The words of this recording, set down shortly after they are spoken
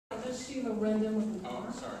Sheila Rendon with the Oh,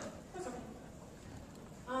 sorry. That's okay.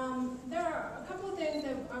 There are a couple of things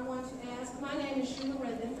that I want to ask. My name is Sheila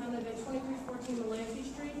Rendon. I live at 2314 Melanchthon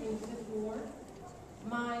Street in the 5th Ward.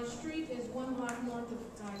 My street is 1 block north of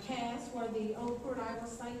Cass, where the old Port Iowa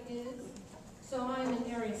site is. So I am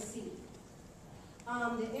in Area C.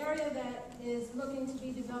 The area that is looking to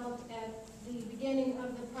be developed at the beginning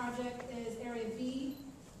of the project is Area B,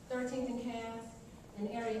 13th and Cass, and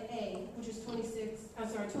Area A, which is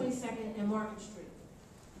 22nd and Market Street.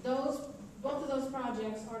 Both of those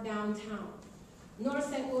projects are downtown. North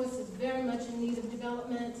St. Louis is very much in need of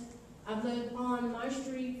development. I've lived on my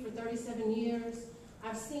street for 37 years.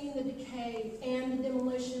 I've seen the decay and the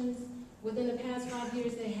demolitions. Within the past 5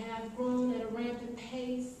 years, they have grown at a rampant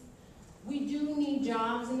pace. We do need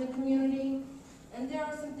jobs in the community, and there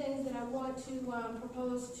are some things that I want to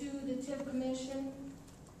propose to the TIF Commission.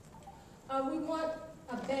 We want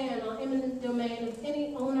a ban on eminent domain of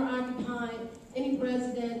any owner-occupied, any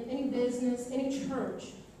resident, any business, any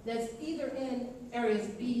church that's either in areas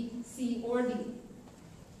B, C, or D.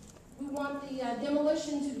 We want the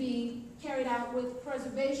demolition to be carried out with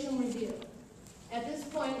preservation review. At this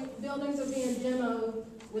point, buildings are being demoed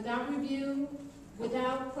without review,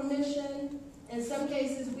 without permission. In some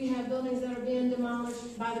cases, we have buildings that are being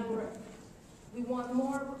demolished by the brick. We want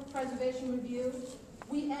more preservation review.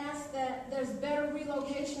 We ask that there's better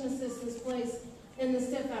relocation assistance placed in the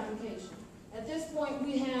SIF application. At this point,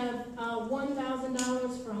 we have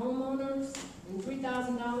 $1,000 for homeowners and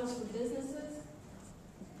 $3,000 for businesses.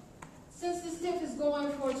 Since this TIF is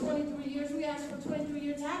going for 23 years, we ask for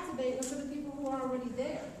 23-year tax abatement for the people who are already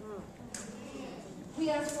there. We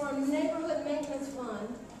ask for a neighborhood maintenance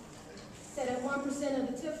fund set at 1% of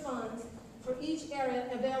the TIF funds for each area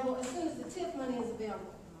available as soon as the TIF money is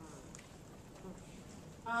available.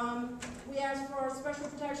 We ask for special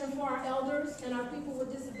protection for our elders and our people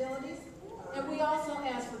with disabilities, and we also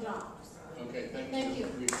ask for jobs. Okay, thank you.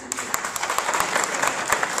 Thank you.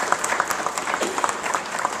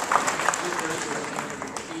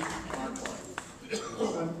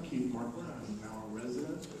 I'm Keith Markler. I'm now a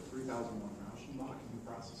resident at 3001 Rauschenbach in the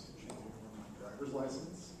process of changing over my driver's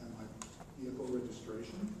license and my vehicle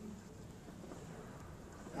registration.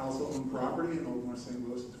 I also own property in Old North St.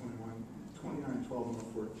 Louis at 2912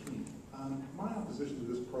 North 14. My opposition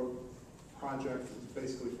to this project is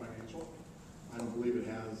basically financial. I don't believe it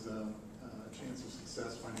has a chance of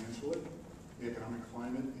success financially. The economic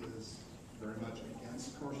climate is very much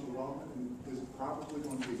against commercial development and is probably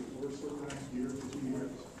going to be worse over the next year to 2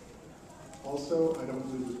 years. Also, I don't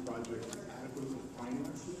believe this project is adequately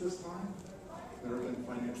financed at this time. There have been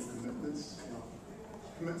financial commitments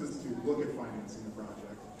to look at financing the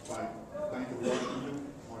project by Bank of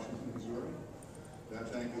Washington, Missouri.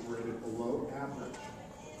 That bank is rated below average.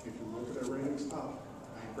 If you look at their ratings up,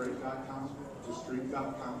 bankrate.com,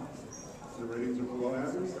 thestreet.com, the ratings are below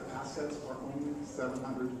average. The assets are only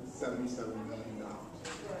 $777 million.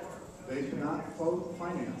 They cannot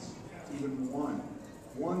finance even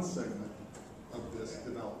one segment of this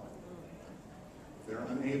development. They're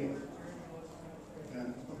unable.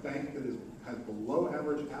 And a bank that has below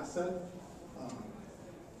average asset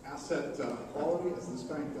quality, as this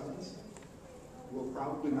bank does, will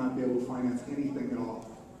probably not be able to finance anything at all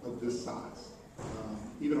of this size,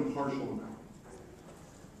 even a partial amount.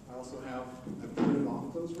 I also I've printed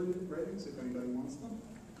off those ratings if anybody wants them.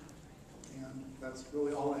 And that's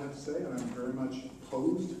really all I have to say, and I'm very much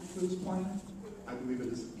opposed to this plan. I believe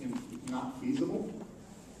it is not feasible,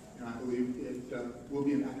 and I believe it will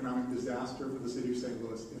be an economic disaster for the city of St.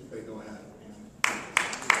 Louis if they go ahead.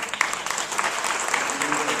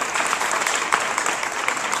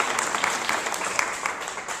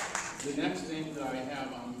 The next name that I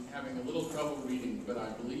have, I'm having a little trouble reading, but I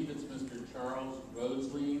believe it's Mr. Charles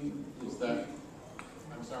Roseline. Is that,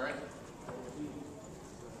 I'm sorry?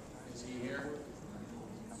 Is he here?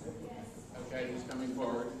 Okay, he's coming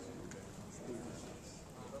forward.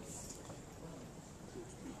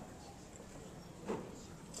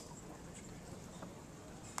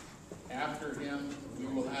 After him, we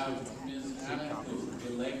will have Ms. Anna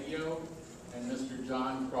Delegio and Mr.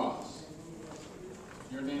 John Cross.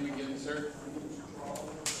 Your name again, sir?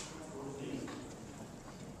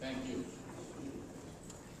 Thank you.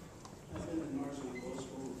 I've been in North St. Louis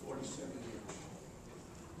for over 47 years.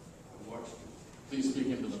 I've watched. Please speak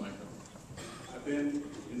into the microphone. I've been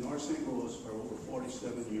in North St. Louis for over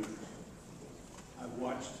 47 years. I've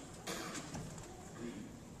watched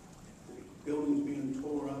the buildings being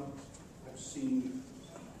tore up. I've seen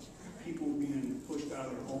people being pushed out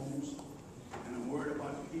of their homes. And I'm worried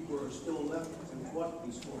about the people who are still left and what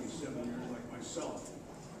these 47 years like myself.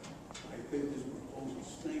 I think this proposal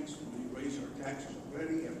stinks when you taxes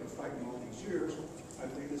already after fighting all these years, I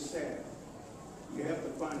think it's sad. You have to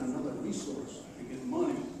find another resource to get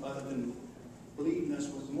money other than bleeding us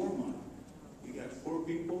with more money. You got poor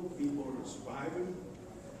people, people are surviving,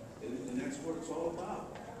 and that's what it's all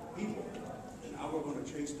about, people. And now we're gonna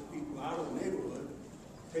chase the people out of the neighborhood,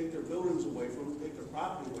 take their buildings away from them, take their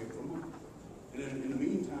property away from them, and then in the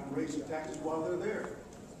meantime, raise the taxes while they're there.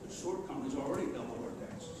 The shortcomings already double our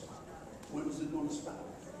taxes. When is it gonna stop?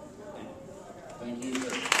 Thank you, sir.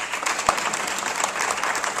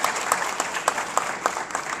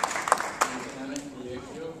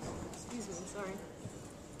 Excuse me, sorry.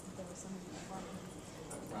 There was somebody talking.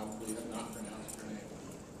 I probably have not pronounced your name.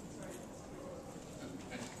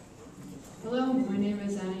 Okay. Hello, my name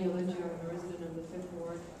is Annie Olinger. I'm a resident of the 5th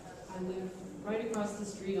Ward. I live right across the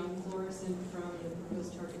street on Florissant from the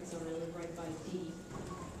proposed target zone. I live right by D.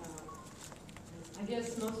 I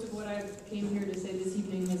guess most of what I came here to say this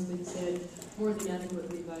evening has been said more than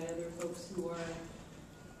adequately by other folks who are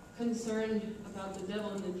concerned about the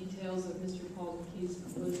devil in the details of Mr. Paul McKee's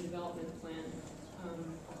proposed development plan.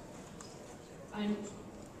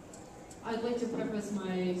 I'd like to preface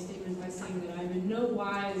my statement by saying that I'm in no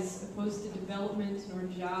wise opposed to development nor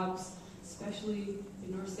jobs, especially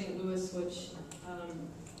in North St. Louis, which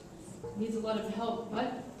needs a lot of help,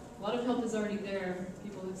 but a lot of help is already there.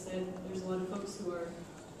 People have said there's a lot of folks who are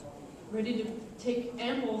ready to take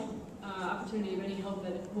ample opportunity of any help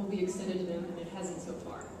that will be extended to them, and it hasn't so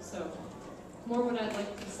far. So, more what I'd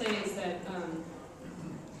like to say is that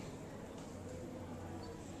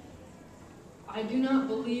I do not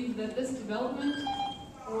believe that this development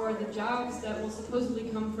or the jobs that will supposedly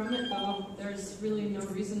come from it, though there's really no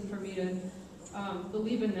reason for me to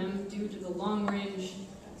believe in them due to the long-range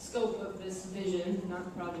scope of this vision,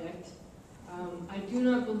 not project. I do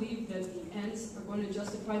not believe that the ends are going to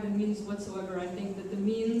justify the means whatsoever. I think that the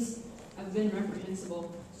means have been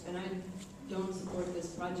reprehensible, and I don't support this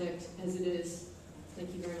project as it is.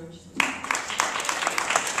 Thank you very much.